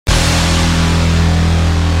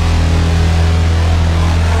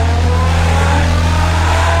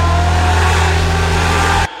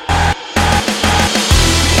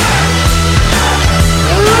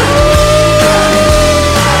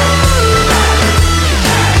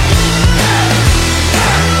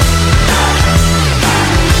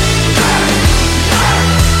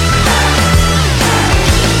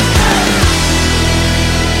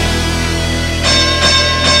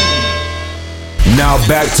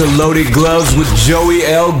back to Loaded Gloves with Joey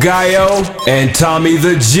El Gallo and Tommy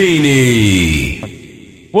the Genie.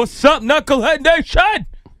 What's up, Knucklehead Nation?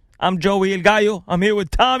 I'm Joey El Gallo. I'm here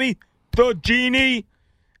with Tommy the Genie.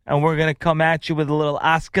 And we're going to come at you with a little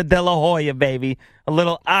Oscar de la Hoya, baby. A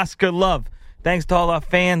little Oscar love. Thanks to all our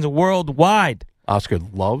fans worldwide. Oscar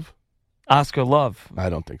love? Oscar love. I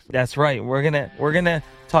don't think so. That's right. We're gonna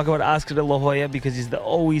talk about Oscar de la Hoya because he's the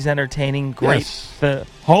always entertaining, great, the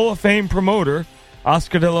Hall of Fame promoter,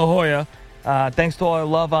 Oscar de la Hoya. Thanks to all our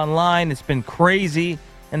love online. It's been crazy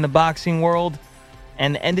in the boxing world.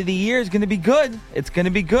 And the end of the year is going to be good. It's going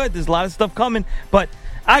to be good. There's a lot of stuff coming. But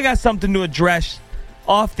I got something to address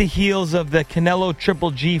off the heels of the Canelo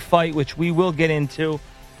Triple G fight, which we will get into.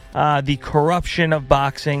 The corruption of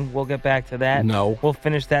boxing. We'll get back to that. No. We'll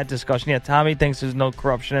finish that discussion. Yeah, Tommy thinks there's no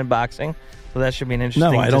corruption in boxing. So that should be an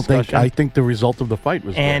interesting discussion. No, I don't think. I think the result of the fight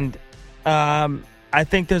was And I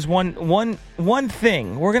think there's one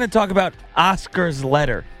thing. We're going to talk about Oscar's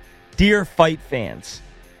letter. Dear fight fans.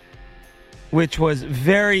 Which was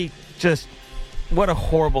very just, what a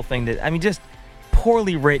horrible thing. Just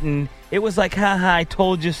poorly written. It was like, haha, I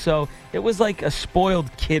told you so. It was like a spoiled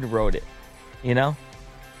kid wrote it, you know?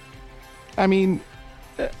 I mean,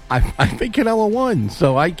 I think Canelo won,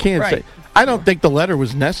 so I can't Right. say. I don't think the letter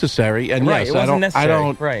was necessary. And Right, yes, it wasn't necessary. I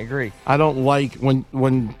don't. Right, agree. I don't like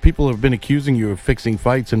when people have been accusing you of fixing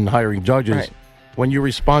fights and hiring judges. Right. When you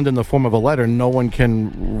respond in the form of a letter, no one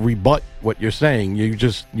can rebut what you're saying. It's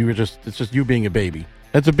just you being a baby.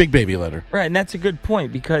 That's a big baby letter. Right, and that's a good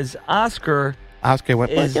point because Oscar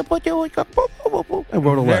went is and wrote a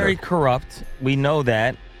letter. very corrupt. We know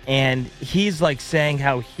that. And he's like saying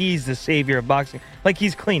how he's the savior of boxing. Like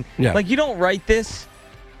he's clean. Yeah. Like you don't write this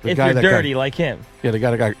if guy you're that dirty got- like him. Yeah, the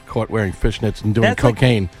guy that got caught wearing fishnets and doing That's like-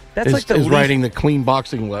 cocaine that's like the is least- writing the clean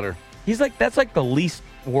boxing letter. That's like the least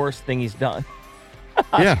worst thing he's done.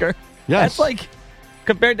 Yeah. Oscar. Yes. That's like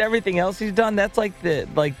compared to everything else he's done, that's like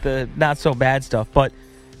the not so bad stuff. But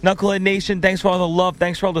Knucklehead Nation, thanks for all the love,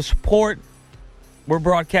 thanks for all the support. We're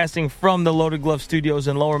broadcasting from the Loaded Glove Studios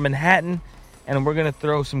in Lower Manhattan, and we're going to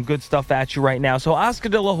throw some good stuff at you right now. So Oscar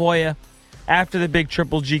de la Hoya, after the big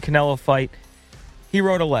Triple G Canelo fight, he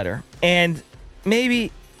wrote a letter. And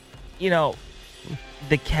maybe,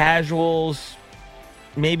 the casuals,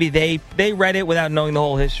 maybe they read it without knowing the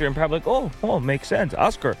whole history and probably like, oh, makes sense.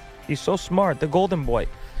 Oscar, he's so smart, the golden boy.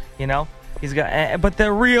 He's got. But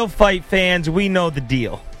the real fight fans, we know the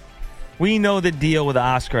deal. We know the deal with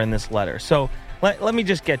Oscar in this letter. So let me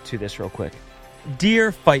just get to this real quick.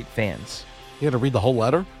 Dear fight fans. You had to read the whole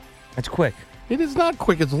letter? It's quick. It is not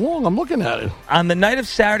quick. It's long. I'm looking at it. On the night of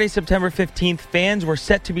Saturday, September 15th, fans were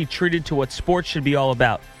set to be treated to what sports should be all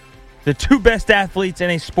about. The two best athletes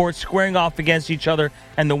in a sport squaring off against each other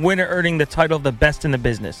and the winner earning the title of the best in the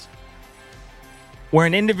business. Where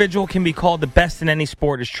an individual can be called the best in any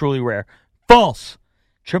sport is truly rare. False.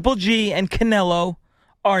 Triple G and Canelo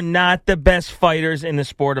are not the best fighters in the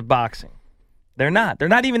sport of boxing. They're not. They're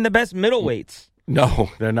not even the best middleweights.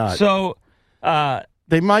 No, they're not. So,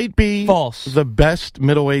 they might be false. The best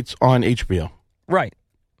middleweights on HBO. Right.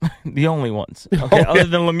 The only ones. Okay, other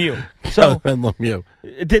than Lemieux. So, and Lemieux.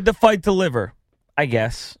 Did the fight deliver? I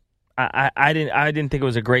guess. I didn't think it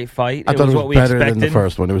was a great fight. I thought it was what we better expected. than the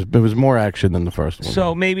first one. It was more action than the first one.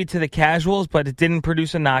 So maybe to the casuals, but it didn't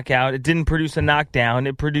produce a knockout. It didn't produce a knockdown.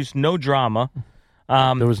 It produced no drama.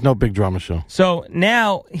 There was no big drama show. So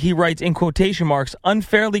now he writes, in quotation marks,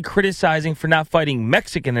 unfairly criticizing for not fighting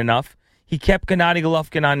Mexican enough. He kept Gennady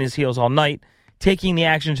Golovkin on his heels all night, taking the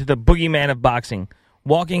action to the boogeyman of boxing,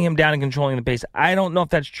 walking him down and controlling the pace. I don't know if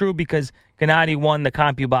that's true because Gennady won the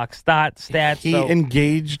CompuBox stats. He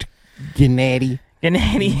engaged Gennady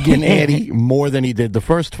more than he did the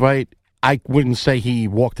first fight. I wouldn't say he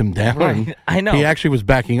walked him down. Right. I know. He actually was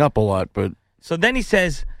backing up a lot. But so then he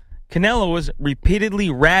says, Canelo was repeatedly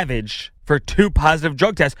ravaged for 2 positive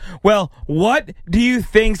drug tests. Well, what do you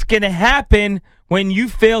think's going to happen when you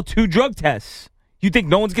fail 2 drug tests? You think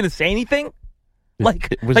no one's going to say anything?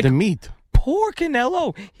 it was the meat. Poor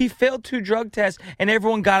Canelo. He failed 2 drug tests, and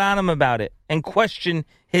everyone got on him about it and questioned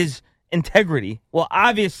his integrity. Well,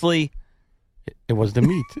 obviously, it was the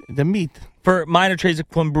meat. The meat. For minor trades of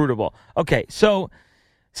Clenbuterol. Okay, so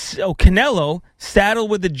Canelo, saddled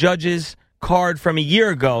with the judges' card from a year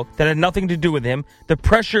ago that had nothing to do with him, the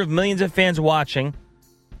pressure of millions of fans watching,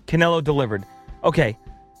 Canelo delivered. Okay,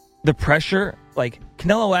 the pressure,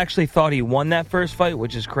 Canelo actually thought he won that first fight,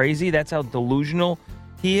 which is crazy. That's how delusional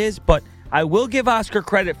he is. But I will give Oscar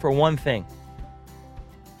credit for one thing.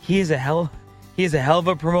 He is a hell of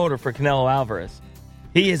a promoter for Canelo Alvarez.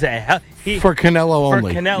 He is for Canelo for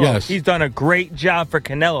only. Canelo. Yes. He's done a great job for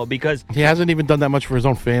Canelo because He hasn't even done that much for his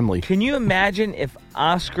own family. can you imagine if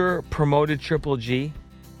Oscar promoted Triple G?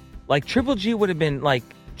 Like Triple G would have been like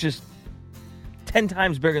just 10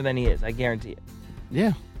 times bigger than he is. I guarantee it.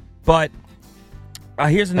 Yeah. But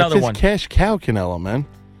here's another That's his one. cash cow, Canelo, man.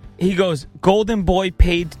 He goes, Golden Boy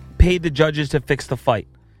paid the judges to fix the fight.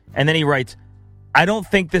 And then he writes, I don't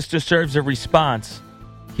think this deserves a response.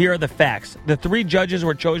 Here are the facts. The 3 judges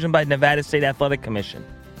were chosen by Nevada State Athletic Commission.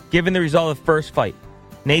 Given the result of the first fight,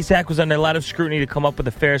 NASAC was under a lot of scrutiny to come up with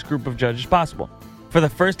the fairest group of judges possible. For the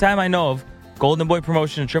first time I know of, Golden Boy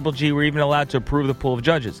Promotion and Triple G were even allowed to approve the pool of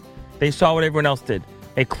judges. They saw what everyone else did,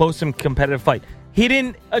 a close and competitive fight. He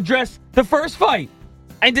didn't address the first fight.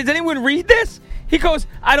 And did anyone read this? He goes,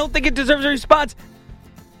 I don't think it deserves a response.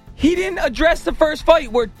 He didn't address the first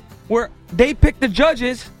fight where they picked the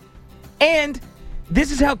judges, and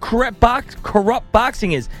this is how corrupt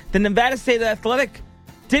boxing is. The Nevada State Athletic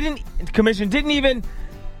Commission didn't even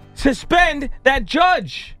suspend that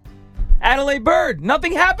judge, Adelaide Bird.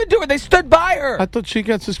 Nothing happened to her. They stood by her. I thought she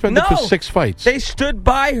got suspended for 6 fights. They stood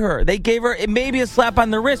by her. They gave her maybe a slap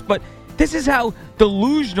on the wrist, but this is how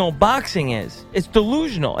delusional boxing is. It's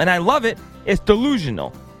delusional, and I love it. It's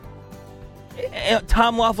delusional.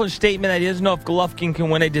 Tom Loeffler's statement that he doesn't know if Golovkin can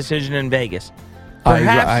win a decision in Vegas.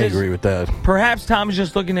 I agree with that. Perhaps Tom is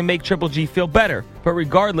just looking to make Triple G feel better. But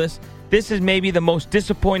regardless, this is maybe the most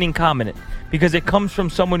disappointing comment because it comes from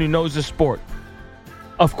someone who knows the sport.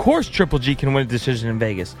 Of course Triple G can win a decision in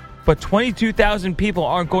Vegas, but 22,000 people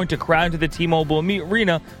aren't going to crowd into the T-Mobile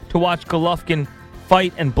Arena to watch Golovkin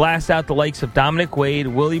fight and blast out the likes of Dominic Wade,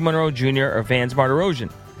 Willie Monroe Jr., or Vance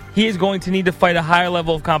Martirosyan. He is going to need to fight a higher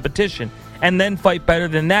level of competition and then fight better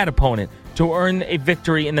than that opponent to earn a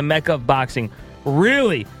victory in the mecca of boxing.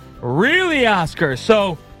 Really, Oscar.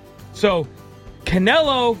 So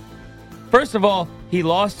Canelo, first of all, he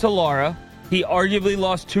lost to Lara. He arguably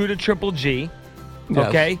lost 2 to Triple G. Yes.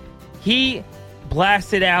 Okay? He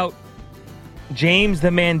blasted out James the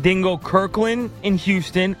Mandingo Kirkland in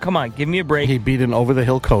Houston. Come on, give me a break. He beat an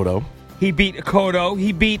over-the-hill Cotto. He beat Cotto.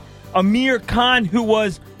 He beat Amir Khan, who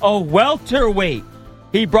was a welterweight.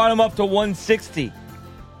 He brought him up to 160.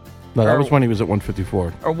 No, that was when he was at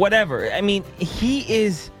 154. Or whatever. I mean, Oscar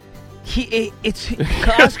is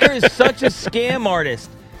such a scam artist.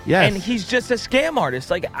 Yes. And he's just a scam artist.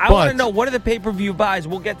 Like, I want to know, what are the pay-per-view buys?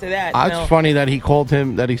 We'll get to that. It's funny that he's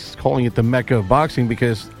calling it the mecca of boxing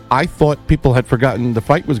because I thought people had forgotten the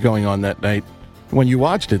fight was going on that night. When you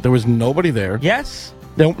watched it, there was nobody there. Yes.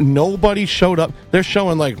 Nobody showed up. They're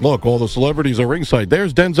showing look, all the celebrities are ringside.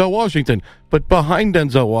 There's Denzel Washington. But behind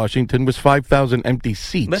Denzel Washington was 5,000 empty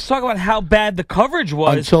seats. Let's talk about how bad the coverage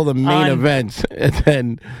was. Until the main event. And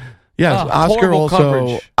then, yes, Oscar also...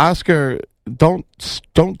 coverage. Oscar, don't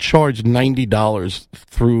charge $90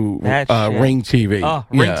 through Ring TV. Oh,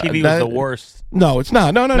 Ring TV was the worst. No, it's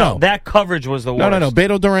not. No. That coverage was the worst. No.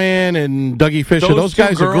 Beto Duran and Dougie Fisher, those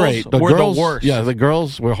guys are great. The girls were the worst. Yeah, the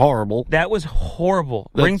girls were horrible. That was horrible.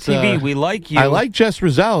 Ring TV, we like you. I like Jess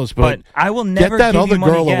Rosales, but I will never get that give other you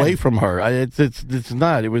money girl again. away from her. It's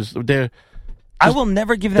not. It was there. I will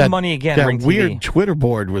never give them money again. That Ring TV. weird Twitter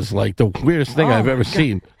board was like the weirdest thing I've ever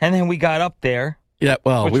seen. And then we got up there. Yeah,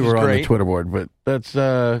 well, we were on great. the Twitter board, but that's...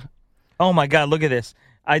 Oh, my God, look at this.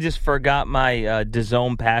 I just forgot my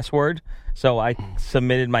DAZN password, so I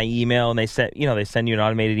submitted my email, and they send you an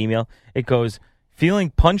automated email. It goes,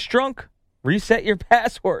 feeling punch drunk? Reset your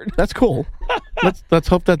password. That's cool. Let's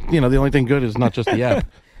hope that, the only thing good is not just the app.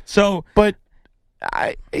 So... But,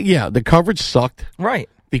 the coverage sucked. Right.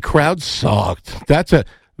 The crowd sucked.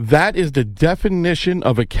 That is the definition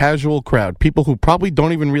of a casual crowd. People who probably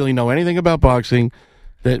don't even really know anything about boxing.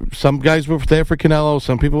 That some guys were there for Canelo,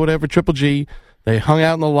 some people were there for Triple G. They hung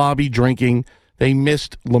out in the lobby drinking. They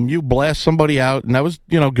missed Lemieux blast somebody out, and that was,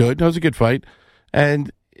 good. That was a good fight.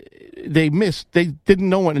 And they missed. They didn't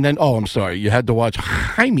know it. And then, I'm sorry, you had to watch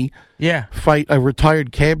Jaime fight a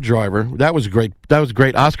retired cab driver. That was great.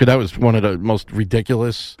 Oscar, that was one of the most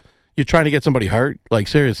ridiculous. You're trying to get somebody hurt? Like,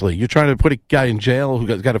 seriously. You're trying to put a guy in jail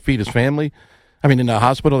who's got to feed his family? I mean, in a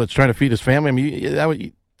hospital that's trying to feed his family? I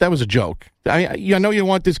mean, that was a joke. I know you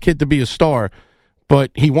want this kid to be a star, but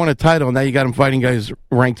he won a title, and now you got him fighting guys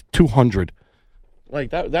ranked 200.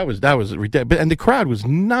 Like, that was ridiculous. And the crowd was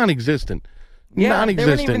non-existent. Yeah,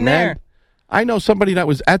 non-existent, they weren't even man. there. I know somebody that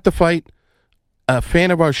was at the fight, a fan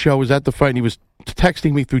of our show was at the fight, and he was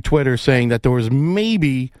texting me through Twitter saying that there was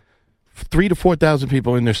maybe 3,000 to 4,000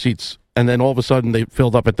 people in their seats, and then all of a sudden they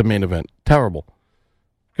filled up at the main event. Terrible.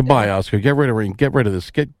 Goodbye, Oscar. Get rid of Ring. Get rid of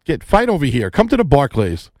this. Get fight over here. Come to the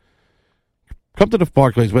Barclays. Come to the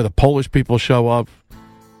Barclays where the Polish people show up.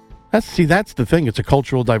 That's the thing. It's a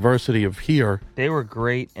cultural diversity of here. They were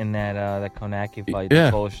great in that Konaki fight.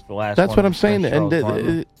 Yeah. The last That's one what I'm saying. And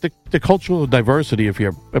the cultural diversity of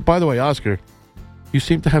here. By the way, Oscar, you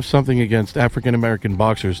seem to have something against African American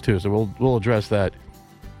boxers too. So we'll address that.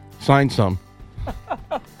 Sign some.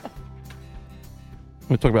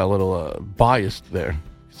 We'll talk about a little biased there.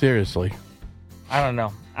 Seriously. I don't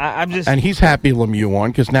know. I'm just... And he's happy Lemieux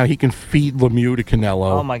won because now he can feed Lemieux to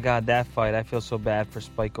Canelo. Oh, my God, that fight. I feel so bad for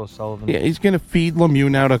Spike O'Sullivan. Yeah, he's going to feed Lemieux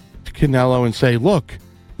now to Canelo and say, look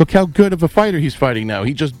how good of a fighter he's fighting now.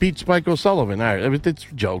 He just beat Spike O'Sullivan. All right, it's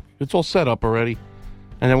a joke. It's all set up already.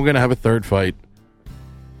 And then we're going to have a third fight.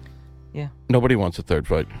 Yeah. Nobody wants a third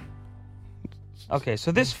fight. Okay,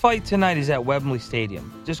 so this fight tonight is at Wembley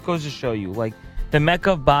Stadium. Just goes to show you, like, the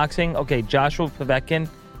mecca of boxing. Okay, Joshua Povetkin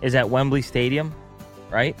is at Wembley Stadium,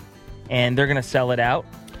 right? And they're going to sell it out,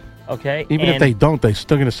 okay? Even if they don't, they're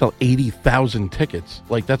still going to sell 80,000 tickets.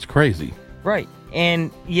 Like, that's crazy. Right.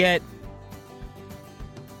 And yet,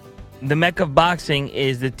 the mecca of boxing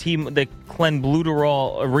is the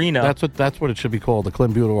Clenbuterol Arena. That's what it should be called, the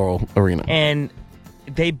Clenbuterol Arena. And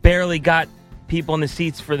they barely got people in the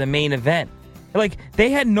seats for the main event. Like, they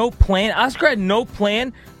had no plan. Oscar had no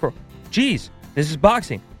plan for, geez, this is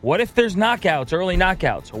boxing. What if there's knockouts, early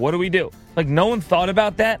knockouts? What do we do? Like, no one thought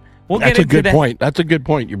about that? That's a good point. That's a good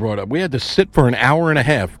point you brought up. We had to sit for an hour and a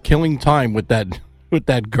half, killing time with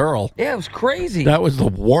that girl. Yeah, it was crazy. That was the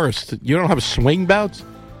worst. You don't have swing bouts?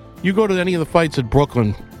 You go to any of the fights at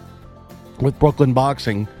Brooklyn with Brooklyn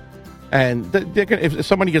Boxing, and if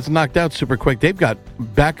somebody gets knocked out super quick, they've got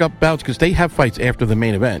backup bouts because they have fights after the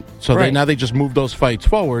main event. So now they just move those fights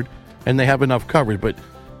forward, and they have enough coverage. But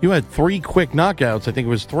you had 3 quick knockouts. I think it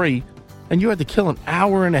was 3. And you had to kill an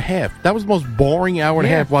hour and a half. That was the most boring hour and a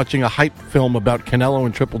half watching a hype film about Canelo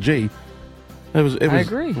and Triple G. It was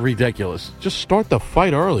agree. Ridiculous. Just start the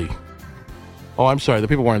fight early. Oh, I'm sorry. The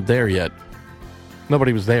people weren't there yet.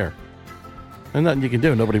 Nobody was there. And nothing you can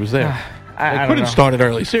do. Nobody was there. I couldn't start it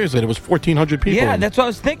early. Seriously, there was 1,400 people. Yeah, that's what I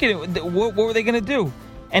was thinking. What were they going to do?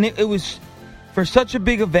 And it was, for such a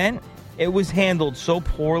big event, it was handled so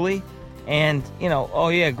poorly. And, oh,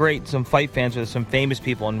 yeah, great, some fight fans with some famous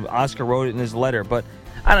people, and Oscar wrote it in his letter. But,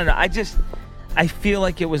 I don't know, I feel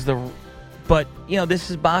like it was but, this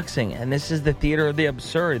is boxing, and this is the theater of the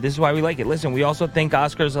absurd. This is why we like it. Listen, we also think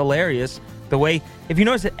Oscar's hilarious. The way, if you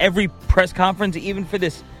notice at every press conference, even for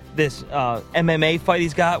this MMA fight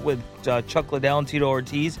he's got with Chuck Liddell and Tito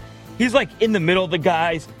Ortiz, he's like in the middle of the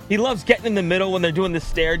guys. He loves getting in the middle when they're doing the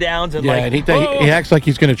stare downs. And and he acts like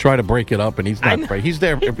he's going to try to break it up, and he's not. He's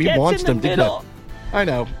there if he wants them to do. I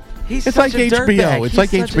know. It's like HBO. It's like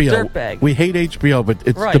HBO. We hate HBO, but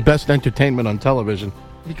it's the best entertainment on television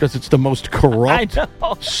because it's the most corrupt,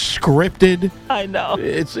 scripted. I know.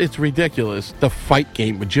 It's ridiculous. The fight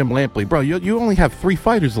game with Jim Lampley, bro. You only have 3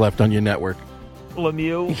 fighters left on your network.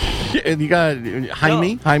 Lemieux. And you got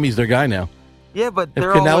Jaime. No. Jaime's their guy now. Yeah, but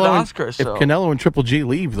they're all with Oscar. So. If Canelo and Triple G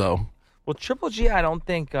leave, though. Well, Triple G, I don't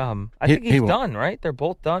think. I think he's done, right? They're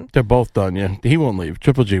both done. They're both done. Yeah, he won't leave.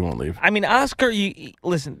 Triple G won't leave. I mean, Oscar.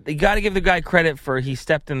 Listen. You got to give the guy credit for he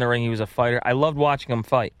stepped in the ring. He was a fighter. I loved watching him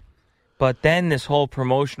fight. But then this whole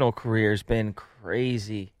promotional career has been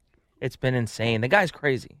crazy. It's been insane. The guy's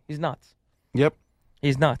crazy. He's nuts. Yep.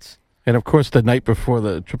 He's nuts. And, of course, the night before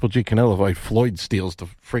the Triple G Canelo fight, Floyd steals the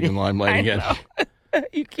freaking limelight again.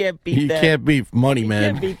 You can't beat that. You can't beat money, man. You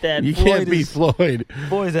can't beat that. You can't beat Floyd.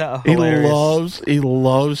 Floyd's hilarious. He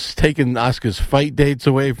loves taking Oscar's fight dates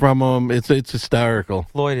away from him. It's hysterical.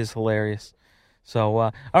 Floyd is hilarious. So,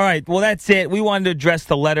 all right. Well, that's it. We wanted to address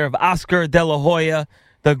the letter of Oscar De La Hoya.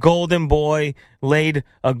 The golden boy laid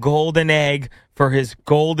a golden egg for his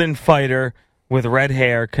golden fighter with red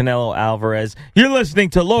hair, Canelo Alvarez. You're listening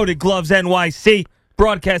to Loaded Gloves NYC,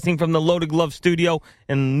 broadcasting from the Loaded Glove studio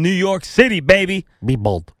in New York City, baby. Be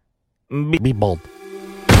bold. Be bold.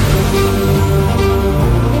 What's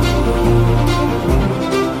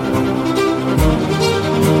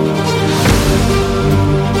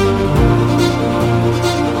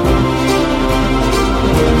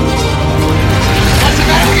the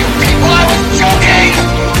matter with you people? I was joking!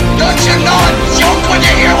 Don't you know a joke when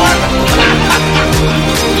you hear one?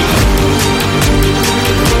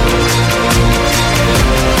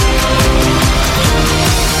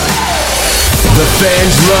 The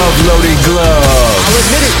fans love Loaded Gloves. I'll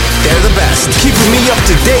admit it, they're the best. Keeping me up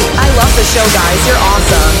to date. I love the show, guys. You're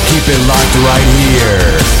awesome. Keep it locked right here.